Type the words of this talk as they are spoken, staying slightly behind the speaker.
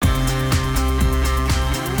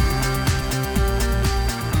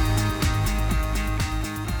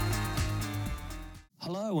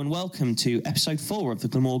welcome to episode 4 of the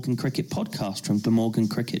Glamorgan Cricket Podcast from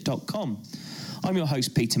glamorgancricket.com. I'm your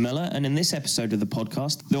host, Peter Miller, and in this episode of the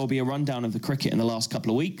podcast, there will be a rundown of the cricket in the last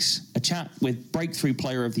couple of weeks, a chat with Breakthrough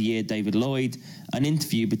Player of the Year David Lloyd, an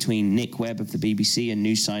interview between Nick Webb of the BBC and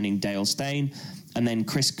new signing Dale Steyn, and then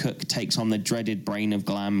Chris Cooke takes on the dreaded Brain Of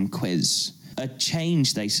Glam Quiz. A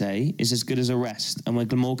change, they say, is as good as a rest, and when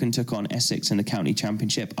Glamorgan took on Essex in the County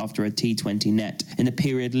Championship after a T20 net in the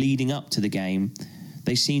period leading up to the game,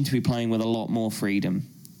 they seemed to be playing with a lot more freedom.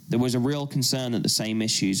 There was a real concern that the same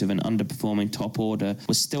issues of an underperforming top order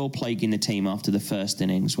was still plaguing the team after the first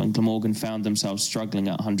innings, when Glamorgan found themselves struggling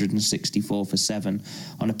at 164 for 7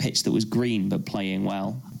 on a pitch that was green but playing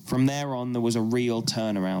well. From there on, there was a real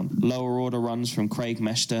turnaround. Lower order runs from Craig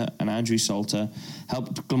Meshter and Andrew Salter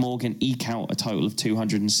helped Glamorgan eke out a total of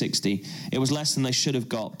 260. It was less than they should have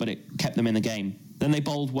got, but it kept them in the game. Then they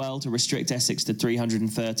bowled well to restrict Essex to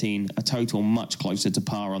 313, a total much closer to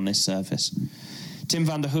par on this surface. Tim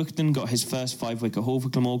van der Hoogten got his first 5-wicket haul for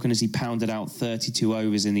Glamorgan as he pounded out 32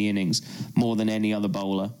 overs in the innings, more than any other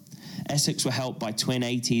bowler. Essex were helped by twin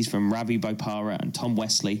 80s from Ravi Bopara and Tom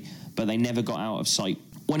Wesley, but they never got out of sight.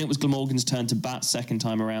 When it was Glamorgan's turn to bat second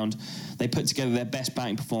time around, they put together their best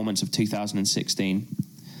batting performance of 2016.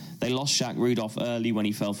 They lost Shaq Rudolph early when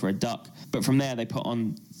he fell for a duck, but from there they put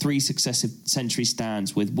on 3 successive century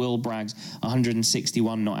stands with Will Bragg's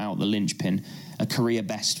 161 not out the linchpin, a career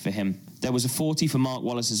best for him. There was a 40 for Mark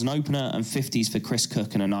Wallace as an opener and 50s for Chris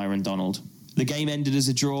Cooke and Aaron Donald. The game ended as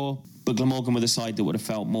a draw, but Glamorgan were the side that would have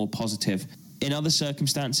felt more positive. In other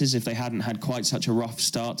circumstances, if they hadn't had quite such a rough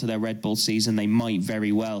start to their Red Bull season, they might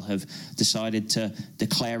very well have decided to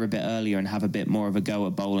declare a bit earlier and have a bit more of a go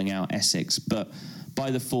at bowling out Essex. But by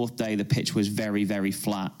the 4th day, the pitch was very, very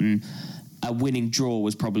flat, and a winning draw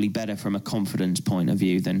was probably better from a confidence point of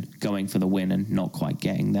view than going for the win and not quite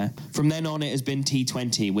getting there. From then on, it has been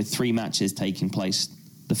T20 with 3 matches taking place.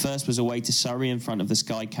 The first was away to Surrey in front of the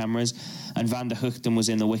Sky cameras, and Van der Hoogten was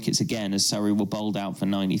in the wickets again as Surrey were bowled out for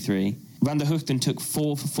 93. Van der Hoogten took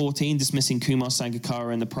 4 for 14, dismissing Kumar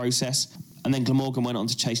Sangakkara in the process, and then Glamorgan went on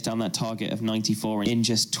to chase down that target of 94 in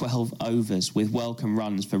just 12 overs, with welcome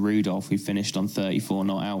runs for Rudolph, who finished on 34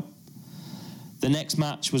 not out. The next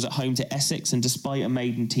match was at home to Essex, and despite a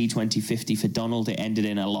maiden T20 50 for Donald, it ended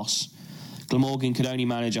in a loss. Glamorgan could only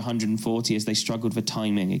manage 140 as they struggled for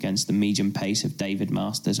timing against the medium pace of David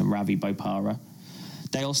Masters and Ravi Bopara.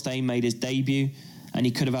 Dale Steyn made his debut, and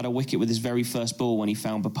he could have had a wicket with his very first ball when he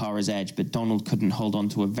found Bopara's edge, but Donald couldn't hold on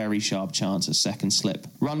to a very sharp chance at second slip.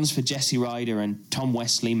 Runs for Jesse Ryder and Tom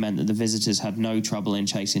Wesley meant that the visitors had no trouble in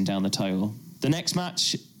chasing down the total. The next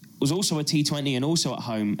match was also a T20 and also at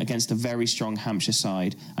home against a very strong Hampshire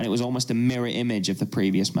side, and it was almost a mirror image of the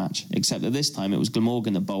previous match, except that this time it was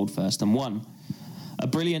Glamorgan that bowled first and won. A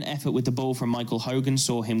brilliant effort with the ball from Michael Hogan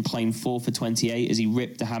saw him claim 4 for 28 as he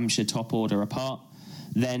ripped the Hampshire top order apart.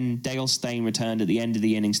 Then Dale Steyn returned at the end of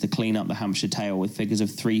the innings to clean up the Hampshire tail with figures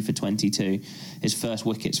of 3 for 22, his first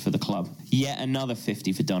wickets for the club. Yet another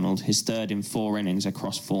 50 for Donald, his third in 4 innings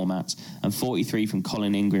across formats, and 43 from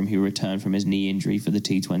Colin Ingram, who returned from his knee injury for the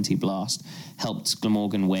T20 blast, helped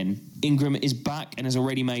Glamorgan win. Ingram is back and has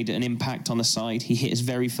already made an impact on the side. He hit his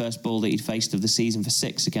very first ball that he'd faced of the season for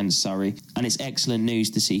 6 against Surrey, and it's excellent news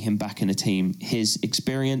to see him back in the team. His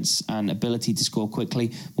experience and ability to score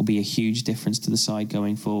quickly will be a huge difference to the side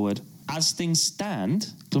going forward. As things stand,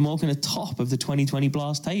 Glamorgan are top of the 2020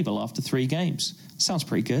 Blast table after 3 games. Sounds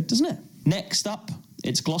pretty good, doesn't it? Next up,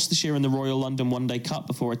 it's Gloucestershire in the Royal London One Day Cup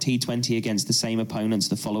before a T20 against the same opponents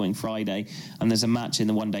the following Friday, and there's a match in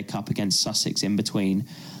the One Day Cup against Sussex in between.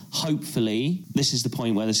 Hopefully, this is the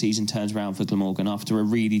point where the season turns around for Glamorgan after a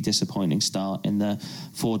really disappointing start in the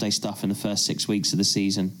 4-day stuff in the first 6 weeks of the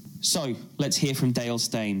season. So, let's hear from Dale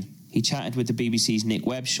Steyn. He chatted with the BBC's Nick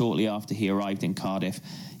Webb shortly after he arrived in Cardiff.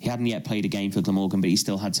 He hadn't yet played a game for Glamorgan, but he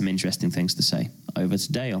still had some interesting things to say. Over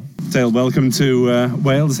to Dale. Dale, welcome to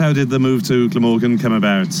Wales. How did the move to Glamorgan come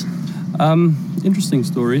about? Interesting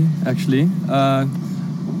story, actually.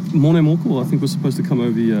 Morne Morkel, I think, was supposed to come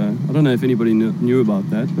over here. I don't know if anybody knew about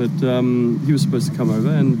that, but he was supposed to come over,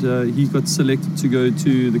 and he got selected to go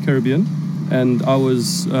to the Caribbean, and I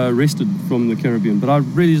was rested from the Caribbean, but I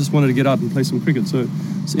really just wanted to get out and play some cricket. So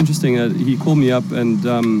it's interesting that he called me up, and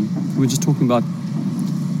we were just talking about,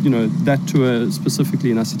 that tour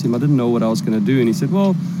specifically, and I said to him, I didn't know what I was going to do, and he said,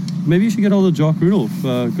 well, maybe you should get hold of Jock Rudolph,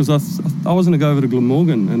 because I was going to go over to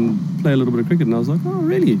Glamorgan and play a little bit of cricket, and I was like, oh,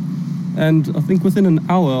 really? And I think within an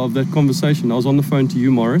hour of that conversation, I was on the phone to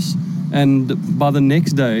you, Morris, and by the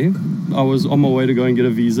next day, I was on my way to go and get a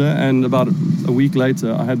visa, and about a week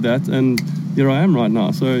later, I had that, and here I am right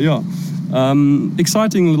now. So, yeah,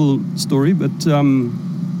 exciting little story, but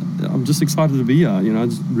I'm just excited to be here. I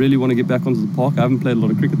just really want to get back onto the park. I haven't played a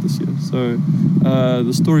lot of cricket this year, so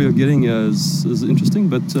the story of getting here is interesting.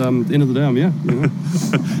 But at the end of the day, I'm here.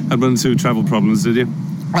 Had 1 or 2 travel problems, did you?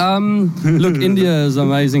 Look, India is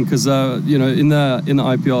amazing because in the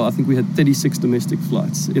IPL, I think we had 36 domestic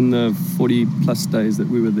flights in the 40 plus days that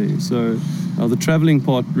we were there. So the traveling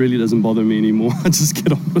part really doesn't bother me anymore. I just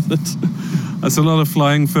get on with it. That's a lot of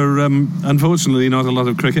flying for, unfortunately, not a lot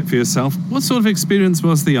of cricket for yourself. What sort of experience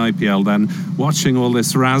was the IPL then, watching all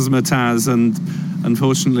this razzmatazz and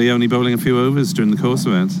unfortunately only bowling a few overs during the course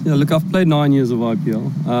of it? Yeah, look, I've played 9 years of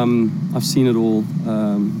IPL. I've seen it all.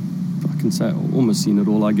 I can say almost seen it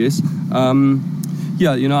all, I guess.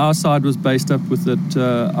 Our side was based up with that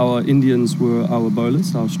our Indians were our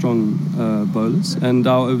bowlers, our strong bowlers, and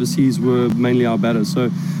our overseas were mainly our batters.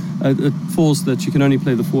 So it falls that you can only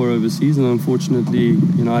play the 4 overseas, and unfortunately,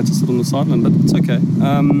 I had to sit on the sideline, but it's okay.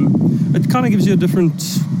 It kind of gives you a different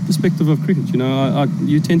perspective of cricket.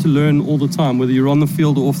 You tend to learn all the time, whether you're on the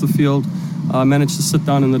field or off the field. I managed to sit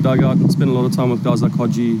down in the dugout and spend a lot of time with guys like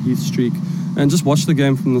Hodgie, Heath Streak, and just watch the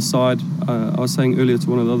game from the side. I was saying earlier to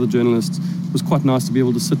one of the other journalists, it was quite nice to be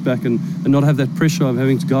able to sit back and not have that pressure of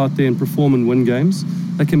having to go out there and perform and win games.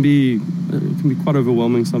 That can be quite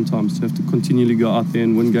overwhelming sometimes, to have to continually go out there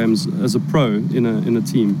and win games as a pro in a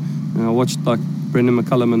team. And I watched like Brendan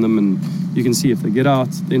McCullum and them, and you can see if they get out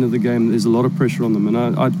at the end of the game, there's a lot of pressure on them, and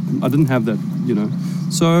I didn't have that,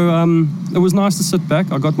 So it was nice to sit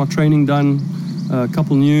back. I got my training done. A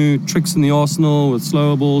couple new tricks in the arsenal with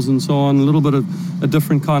slower balls and so on. A little bit of a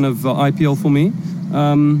different kind of IPL for me.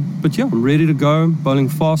 But yeah, I'm ready to go. Bowling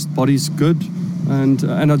fast, body's good. And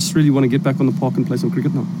I just really want to get back on the park and play some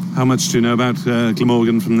cricket now. How much do you know about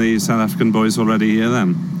Glamorgan from the South African boys already here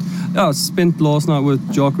then? Yeah, I spent last night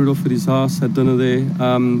with Jacques Rudolph at his house, had dinner there.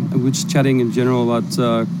 We're just chatting in general about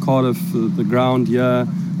Cardiff, the ground here,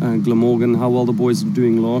 Glamorgan, how well the boys were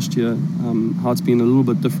doing last year, how it's been a little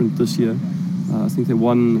bit different this year. I think they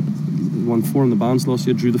won 4 on the bounce last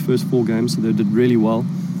year, drew the first 4 games, so they did really well.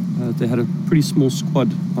 They had a pretty small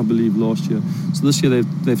squad, I believe, last year. So this year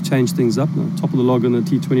they've changed things up. Top of the log on the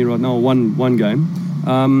T20 right now, one game.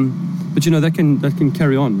 But that can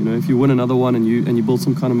carry on. If you win another one and you build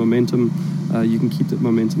some kind of momentum, you can keep that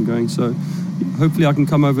momentum going. So hopefully I can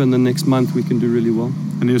come over in the next month. We can do really well.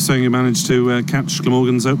 And you were saying you managed to catch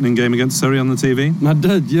Glamorgan's opening game against Surrey on the TV? I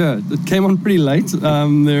did, yeah. It came on pretty late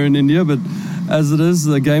there in India, but as it is,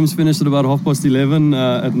 the game's finished at about 11:30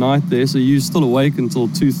 at night there, so you're still awake until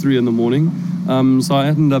 2-3 in the morning. So I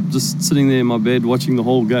ended up just sitting there in my bed watching the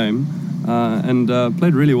whole game and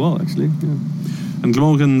played really well, actually. Yeah. And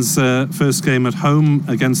Glamorgan's first game at home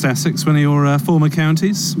against Essex, one of your former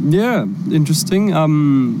counties? Yeah, interesting.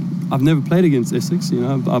 I've never played against Essex.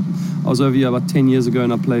 I was over here about 10 years ago,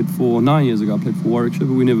 and 9 years ago, I played for Warwickshire,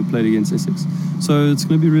 but we never played against Essex. So it's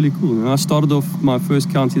going to be really cool. I started off, my first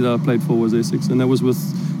county that I played for was Essex, and that was with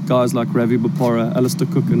guys like Ravi Bopara, Alistair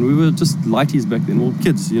Cooke, and we were just lighties back then, all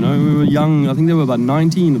kids, we were young. I think they were about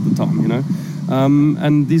 19 at the time,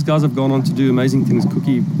 and these guys have gone on to do amazing things.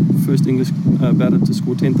 Cookie, first English batter to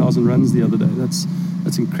score 10,000 runs the other day. That's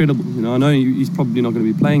incredible. I know he's probably not going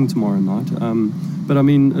to be playing tomorrow night, but I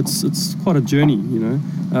mean it's quite a journey.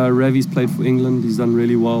 Ravi's played for England. He's done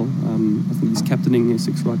really well. I think he's captaining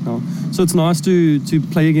Essex right now. So it's nice to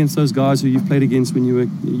play against those guys who you've played against when you were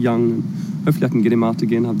young. Hopefully I can get him out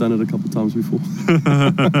again. I've done it a couple of times before.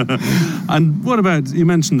 And what about, you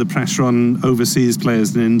mentioned the pressure on overseas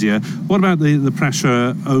players in India. What about the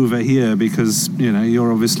pressure over here? Because,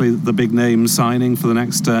 you're obviously the big name signing for the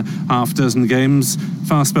next half dozen games.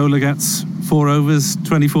 Fast bowler gets 4 overs,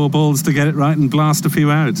 24 balls to get it right and blast a few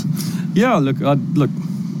out. Yeah, look,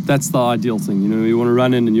 that's the ideal thing. You want to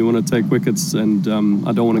run in and you want to take wickets, and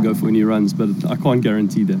I don't want to go for any runs, but I can't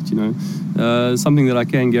guarantee that. Something that I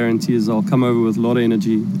can guarantee is I'll come over with a lot of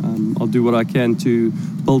energy. I'll do what I can to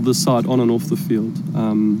build this side on and off the field,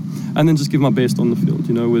 and then just give my best on the field.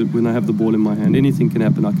 When I have the ball in my hand, anything can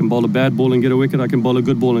happen. I can bowl a bad ball and get a wicket. I can bowl a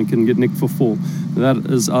good ball and can get nicked for 4. That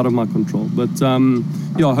is out of my control. But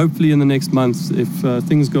hopefully in the next month, if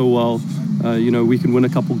things go well, we can win a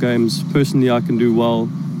couple games. Personally, I can do well.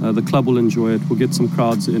 The club will enjoy it. We'll get some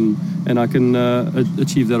crowds in, and I can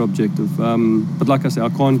achieve that objective. But like I say, I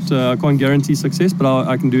can't guarantee success, but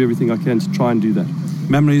I can do everything I can to try and do that.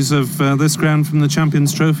 Memories of this ground from the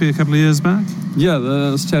Champions Trophy a couple of years back? Yeah,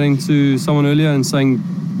 I was chatting to someone earlier and saying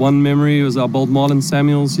one memory was I bowled Marlon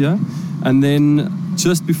Samuels here, and then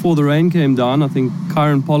just before the rain came down, I think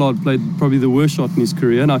Kyron Pollard played probably the worst shot in his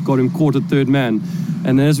career, and I got him caught at third man.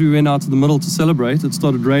 And as we went out to the middle to celebrate, it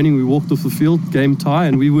started raining. We walked off the field, game tie,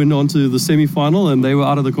 and we went on to the semi-final, and they were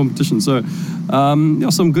out of the competition. So,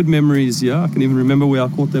 some good memories. Yeah, I can even remember where I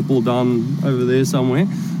caught that ball down over there somewhere.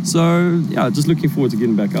 So, just looking forward to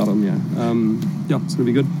getting back out on. It's going to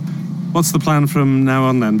be good. What's the plan from now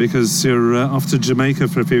on then? Because you're off to Jamaica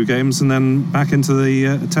for a few games and then back into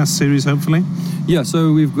the Test series, hopefully? Yeah,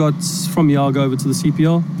 so we've got from here I'll go over to the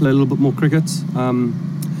CPL, play a little bit more cricket. I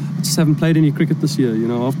just haven't played any cricket this year.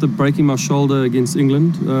 After breaking my shoulder against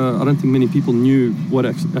England, I don't think many people knew what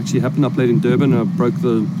actually happened. I played in Durban and I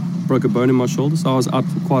broke a bone in my shoulder, so I was out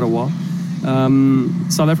for quite a while.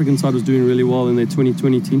 South African side was doing really well in their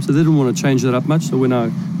 2020 team, so they didn't want to change that up much. So when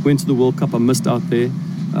I went to the World Cup, I missed out there.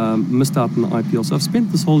 Missed out in the IPL. So I've spent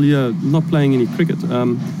this whole year not playing any cricket.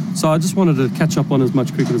 So I just wanted to catch up on as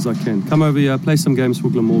much cricket as I can. Come over here, play some games for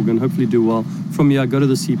Glamorgan, hopefully do well. From here, go to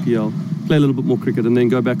the CPL, play a little bit more cricket, and then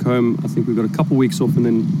go back home. I think we've got a couple of weeks off, and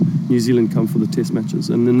then New Zealand come for the Test matches.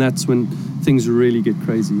 And then that's when things really get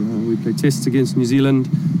crazy. We play Tests against New Zealand,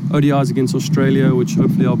 ODIs against Australia, which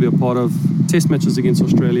hopefully I'll be a part of, Test matches against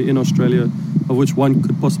Australia, in Australia, of which one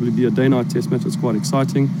could possibly be a day-night Test match. It's quite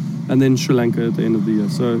exciting. And then Sri Lanka at the end of the year.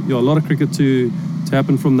 So, a lot of cricket to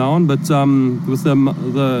happen from now on. But with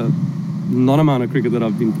the non-amount of cricket that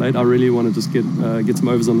I've been played, I really want to just get some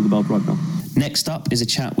overs under the belt right now. Next up is a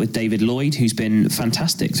chat with David Lloyd, who's been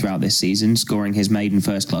fantastic throughout this season, scoring his maiden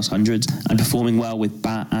first-class hundreds and performing well with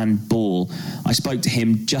bat and ball. I spoke to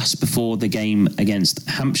him just before the game against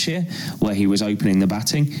Hampshire, where he was opening the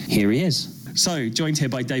batting. Here he is. So, joined here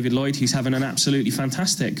by David Lloyd, who's having an absolutely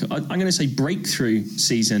fantastic, I'm going to say breakthrough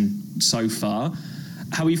season so far.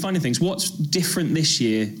 How are you finding things? What's different this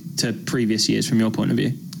year to previous years from your point of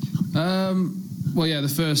view?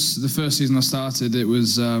 The first season I started, it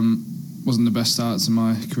wasn't the best start to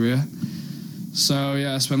my career. So,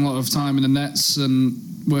 I spent a lot of time in the nets and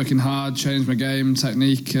working hard, changed my game,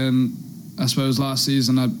 technique, and I suppose last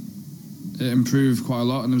season it improved quite a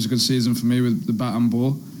lot, and it was a good season for me with the bat and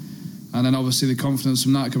ball. And then obviously the confidence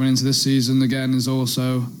from that coming into this season again has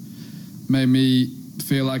also made me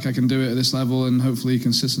feel like I can do it at this level and hopefully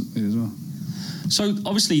consistently as well. So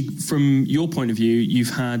obviously from your point of view, you've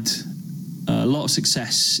had a lot of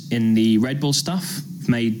success in the red ball stuff,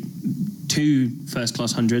 made 2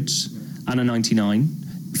 first-class hundreds and a 99.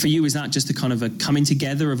 For you, is that just a kind of a coming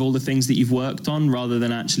together of all the things that you've worked on rather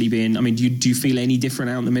than actually being... I mean, do you feel any different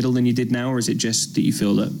out in the middle than you did now, or is it just that you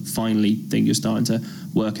feel that finally think you're starting to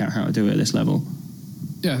work out how to do it at this level?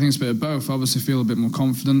 Yeah, I think it's a bit of both. I obviously feel a bit more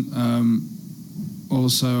confident.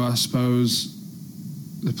 Also, I suppose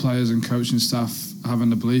the players and coaching staff having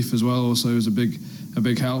the belief as well also is a big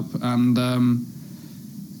help. And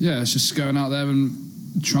it's just going out there and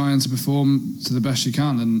trying to perform to the best you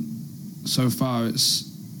can. And so far, it's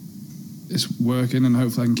working, and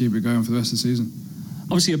hopefully I can keep it going for the rest of the season.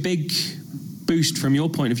 Obviously, a big boost from your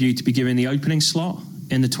point of view to be given the opening slot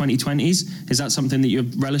in the 2020s. Is that something that you're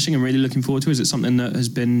relishing and really looking forward to? Is it something that has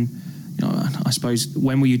been, I suppose,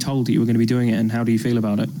 when were you told that you were going to be doing it, and how do you feel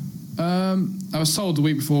about it? I was told the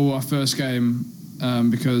week before our first game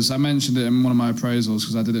because I mentioned it in one of my appraisals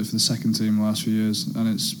because I did it for the second team the last few years, and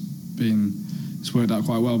it's worked out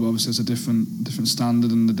quite well, but obviously it's a different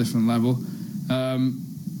standard and a different level.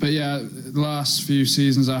 The last few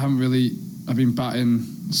seasons I've been batting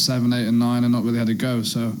 7, 8 and 9 and not really had a go.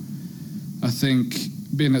 So I think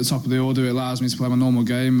being at the top of the order, it allows me to play my normal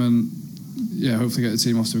game and hopefully get the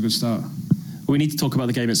team off to a good start. We need to talk about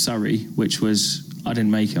the game at Surrey, which was, I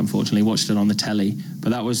didn't make it unfortunately, watched it on the telly, but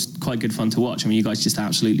that was quite good fun to watch. I mean, you guys just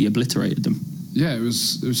absolutely obliterated them. Yeah, it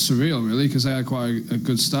was surreal really, because they had quite a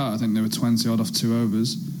good start. I think they were 20 odd off 2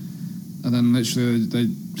 overs, and then literally they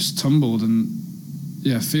just tumbled and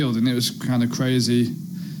fielding. It was kind of crazy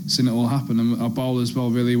seeing it all happen. And our bowlers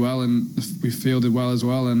bowled really well, and we fielded well as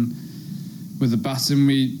well. And with the batting,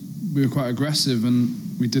 we were quite aggressive, and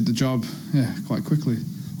we did the job quite quickly.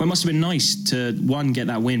 Well, it must have been nice to, one, get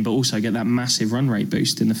that win, but also get that massive run rate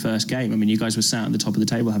boost in the first game. I mean, you guys were sat at the top of the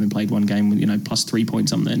table having played one game with, plus 3 point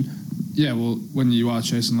something. Yeah, well, when you are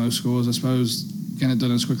chasing low scores, I suppose getting it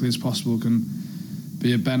done as quickly as possible can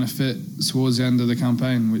be a benefit towards the end of the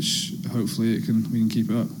campaign, which hopefully we can keep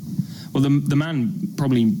it up. Well, the man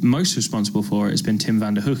probably most responsible for it has been Tim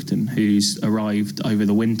van der Hoogten, who's arrived over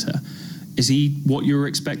the winter. Is he what you were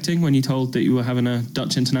expecting when you told that you were having a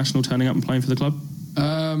Dutch international turning up and playing for the club?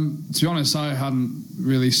 To be honest, I hadn't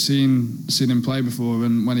really seen him play before,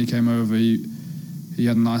 and when he came over, he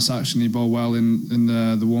had nice action. He bowled well in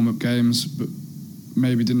the warm-up games, but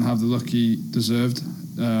maybe didn't have the look he deserved.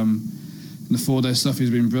 the 4-day stuff, he's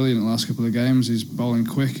been brilliant in the last couple of games. He's bowling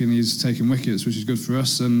quick and he's taking wickets, which is good for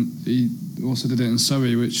us. And he also did it in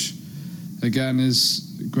Surrey, which again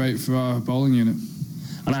is great for our bowling unit.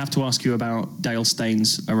 And I have to ask you about Dale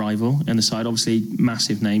Steyn's arrival in the side. Obviously,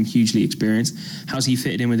 massive name, hugely experienced. How's he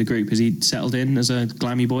fitted in with the group? Has he settled in as a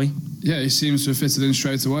glammy boy? Yeah, he seems to have fitted in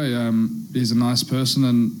straight away. He's a nice person,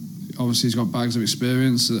 and obviously he's got bags of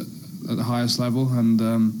experience at the highest level, and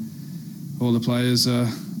all the players are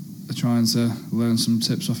trying to learn some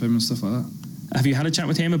tips off him and stuff like that. Have you had a chat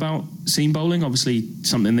with him about seam bowling? Obviously,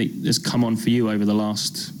 something that has come on for you over the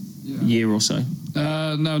last year or so.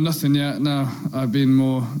 No, nothing yet. No, I've been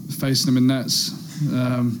more facing him in nets.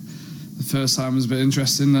 The first time was a bit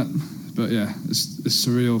interesting, but yeah, it's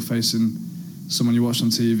surreal facing someone you watch on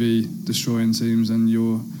TV destroying teams, and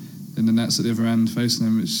you're in the nets at the other end facing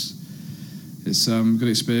him. It's good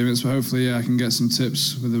experience, but hopefully I can get some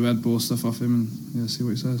tips with the red ball stuff off him and see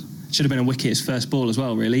what he says. Should have been a wicket his first ball as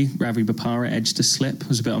well, really. Ravi Bopara edged to slip. It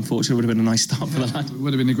was a bit unfortunate. Would have been a nice start for the lad. It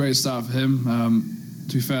would have been a great start for him.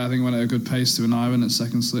 To be fair, I think went at a good pace to an iron at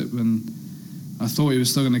second slip, and I thought he was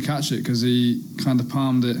still going to catch it because he kind of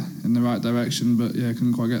palmed it in the right direction, but yeah,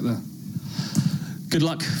 couldn't quite get there. Good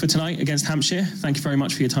luck for tonight against Hampshire. Thank you very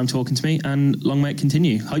much for your time talking to me, and long may it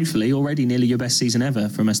continue. Hopefully, already nearly your best season ever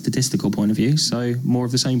from a statistical point of view, so more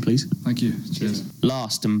of the same, please. Thank you. Cheers.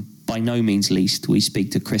 Last, and by no means least, we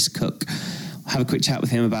speak to Chris Cooke. Have a quick chat with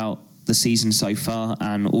him about the season so far,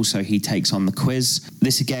 and also he takes on the quiz.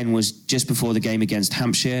 This again was just before the game against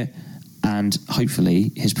Hampshire, and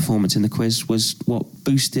hopefully his performance in the quiz was what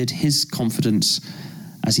boosted his confidence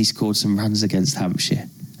as he scored some runs against Hampshire.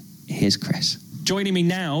 Here's Chris. Joining me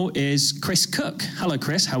now is Chris Cooke. Hello,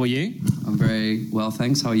 Chris. How are you? I'm very well,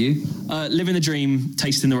 thanks. How are you? Living the dream,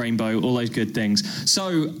 tasting the rainbow, all those good things.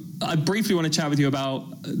 So I briefly want to chat with you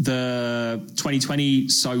about the 2020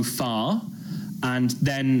 so far, and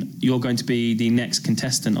then you're going to be the next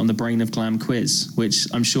contestant on the Brain of Glam Quiz, which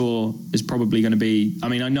I'm sure is probably going to be... I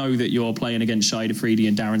mean, I know that you're playing against Shai Afridi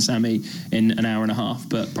and Darren Sammy in an hour and a half,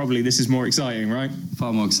 but probably this is more exciting, right?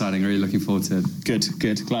 Far more exciting. Really looking forward to it.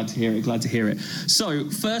 Good. Glad to hear it. So,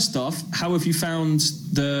 first off, how have you found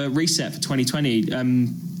the reset for 2020?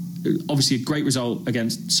 Obviously, a great result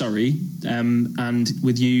against Surrey, and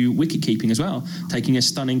with you wicket-keeping as well, taking a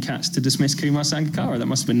stunning catch to dismiss Kumar Sangakkara. That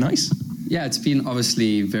must have been nice. Yeah, it's been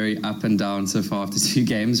obviously very up and down so far after 2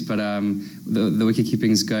 games, but the wicket-keeping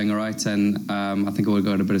is going all right, and I think I would have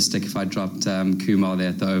got a bit of stick if I dropped Kumar there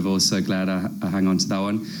at the Oval, so glad I hang on to that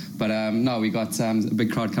one. But no, we got a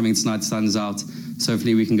big crowd coming tonight, sun's out, so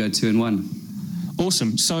hopefully we can go 2-1.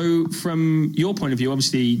 Awesome. So from your point of view,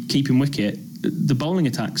 obviously keeping wicket, the bowling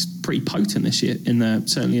attack's pretty potent this year,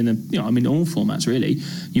 certainly in all formats really.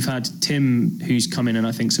 You've had Tim, who's come in and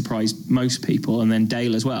I think surprised most people, and then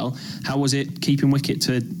Dale as well. How was it keeping wicket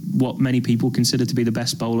to what many people consider to be the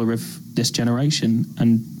best bowler of this generation,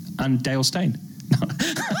 and Dale Steyn?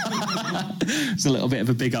 It's a little bit of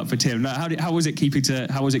a big up for Tim. How was it keeping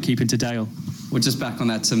to Dale? Well, just back on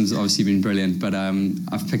that, Tim's obviously been brilliant, but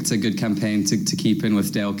I've picked a good campaign to keep in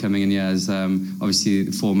with Dale coming in here as obviously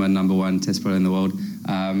the former number 1 test bowler in the world,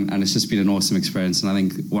 and it's just been an awesome experience. And I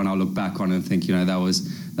think when I look back on it and think, that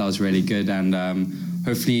was really good, and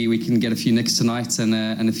hopefully we can get a few nicks tonight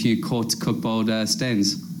and a few caught Cooke bowled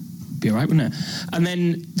Steyns. Be all right, wouldn't it? And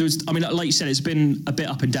then there was, like you said, it's been a bit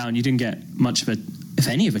up and down. You didn't get much of if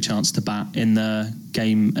any of a chance to bat in the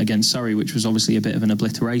game against Surrey, which was obviously a bit of an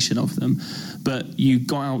obliteration of them. But you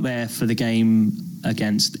got out there for the game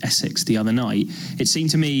against Essex the other night. It seemed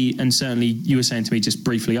to me, and certainly you were saying to me just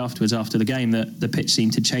briefly afterwards, after the game, that the pitch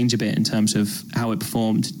seemed to change a bit in terms of how it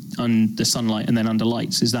performed under sunlight and then under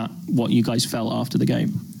lights. Is that what you guys felt after the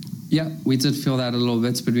game? Yeah, we did feel that a little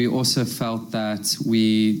bit, but we also felt that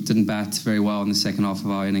we didn't bat very well in the second half of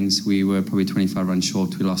our innings. We were probably 25 runs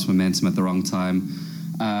short. We lost momentum at the wrong time.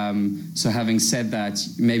 So having said that,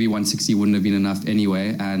 maybe 160 wouldn't have been enough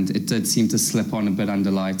anyway, and it did seem to slip on a bit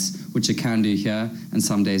under lights, which it can do here, and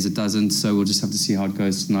some days it doesn't, so we'll just have to see how it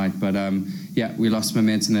goes tonight. But yeah, we lost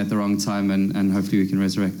momentum at the wrong time, and hopefully we can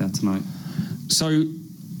resurrect that tonight. So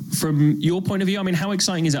from your point of view, how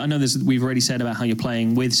exciting is it? I know we've already said about how you're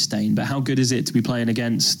playing with Steyn, but how good is it to be playing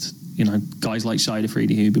against, guys like Shai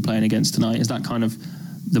Afridi who you'll be playing against tonight? Is that kind of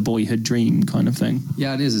the boyhood dream kind of thing?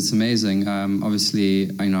 Yeah, it is. It's amazing. Obviously,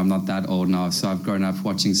 I'm not that old now, so I've grown up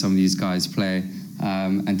watching some of these guys play,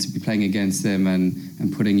 and to be playing against them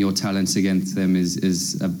and putting your talents against them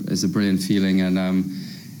is a brilliant feeling. And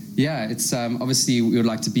yeah, it's obviously we would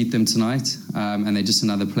like to beat them tonight, and they're just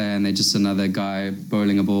another player and they're just another guy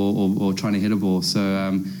bowling a ball or trying to hit a ball. So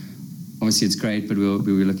obviously it's great, but we'll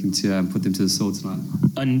be looking to put them to the sword tonight.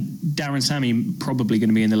 And Darren Sammy probably going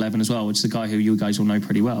to be in the 11 as well, which is a guy who you guys all know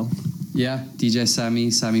pretty well. Yeah, DJ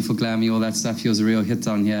Sammy for Glammy, all that stuff. He was a real hit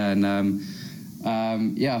down here, and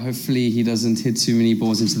hopefully he doesn't hit too many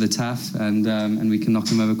balls into the taff, and we can knock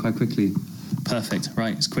him over quite quickly. Perfect.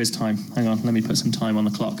 Right, it's quiz time. Hang on, let me put some time on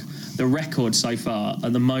the clock. The record so far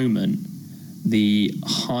at the moment, the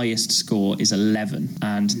highest score is 11,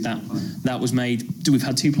 and that was made. We've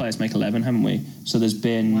had 2 players make 11, haven't we? So there's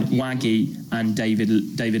been Waggy and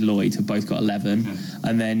David Lloyd have both got 11,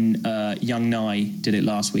 and then Young Nye did it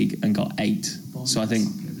last week and got 8. So I think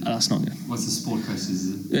that's not good. What's the sport question?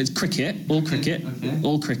 Is it? It's cricket, all cricket,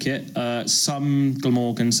 all cricket. Some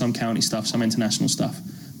Glamorgan, some county stuff, some international stuff.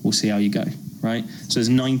 We'll see how you go. Right. So there's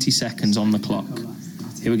 90 seconds on the clock.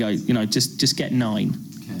 Here we go. Just get 9.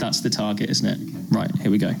 Okay. That's the target, isn't it? Okay. Right,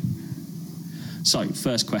 here we go. So,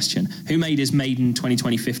 first question. Who made his maiden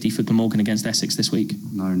 2020 50 for Glamorgan against Essex this week?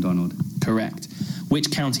 Nyron Donald. Correct.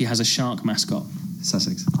 Which county has a shark mascot?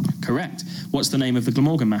 Sussex. Correct. What's the name of the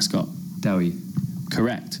Glamorgan mascot? Dowie.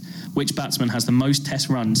 Correct. Which batsman has the most test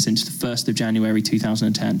runs since the 1st of January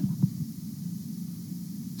 2010?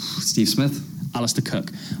 Steve Smith. Alistair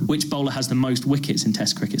Cooke. Which bowler has the most wickets in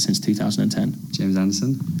Test cricket since 2010? James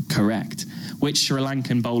Anderson. Correct. Which Sri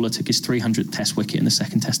Lankan bowler took his 300th Test wicket in the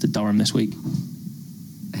second Test at Durham this week?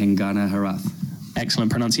 Hengana Harath. Excellent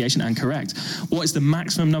pronunciation and correct. What is the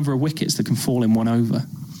maximum number of wickets that can fall in one over?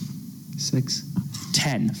 6.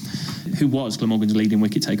 10. Who was Glamorgan's leading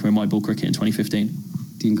wicket taker in white ball cricket in 2015?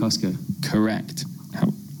 Dean Cosco. Correct.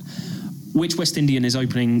 Which West Indian is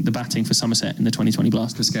opening the batting for Somerset in the 2020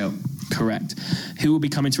 Blast? Chris Gale. Correct. Who will be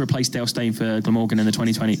coming to replace Dale Steyn for Glamorgan in the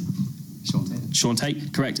 2020? Sean Tate. Sean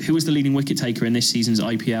Tate, correct. Who was the leading wicket taker in this season's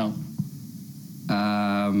IPL?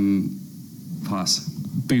 Pass.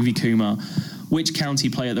 Bhuvi Kumar. Which county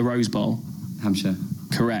play at the Rose Bowl? Hampshire.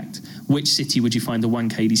 Correct. Which city would you find the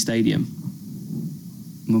Wankhede Stadium?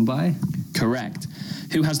 Mumbai. Correct.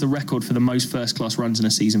 Who has the record for the most first-class runs in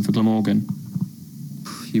a season for Glamorgan?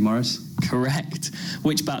 Hugh Morris. Correct.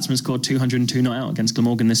 Which batsman scored 202 not out against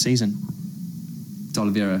Glamorgan this season?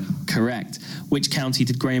 D'Oliveira. Correct. Which county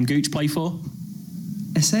did Graham Gooch play for?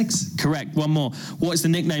 Essex. Correct. One more. What is the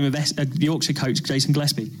nickname of Yorkshire coach Jason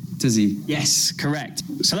Gillespie? Dizzy. Yes, correct.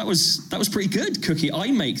 So that was pretty good, Cookie.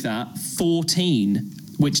 I make that 14,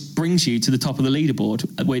 which brings you to the top of the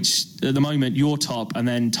leaderboard, which at the moment you're top, and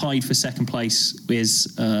then tied for second place is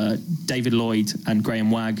David Lloyd and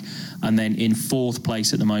Graham Wagg, and then in 4th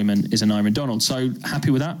place at the moment is Nyron Donald. So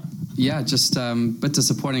happy with that? Yeah, just a bit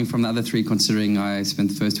disappointing from the other 3, considering I spent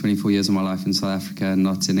the first 24 years of my life in South Africa and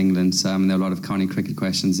not in England. And there are a lot of county cricket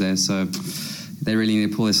questions there, so they really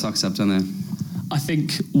need to pull their socks up, don't they? I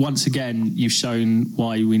think, once again, you've shown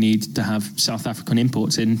why we need to have South African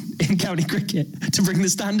imports in county cricket to bring the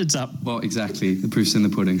standards up. Well, exactly. The proof's in the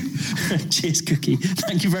pudding. Cheers, Cookie.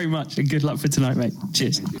 Thank you very much, and good luck for tonight, mate.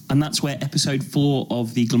 Cheers. And that's where episode 4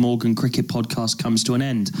 of the Glamorgan Cricket Podcast comes to an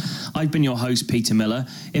end. I've been your host, Peter Miller.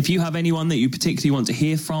 If you have anyone that you particularly want to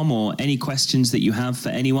hear from, or any questions that you have for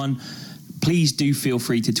anyone, please do feel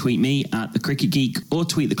free to tweet me at The Cricket Geek, or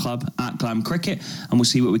tweet the club at Glam Cricket, and we'll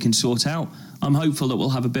see what we can sort out. I'm hopeful that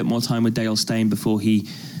we'll have a bit more time with Dale Steyn before he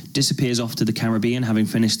disappears off to the Caribbean, having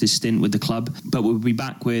finished his stint with the club. But we'll be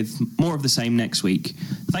back with more of the same next week.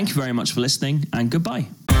 Thank you very much for listening, and goodbye.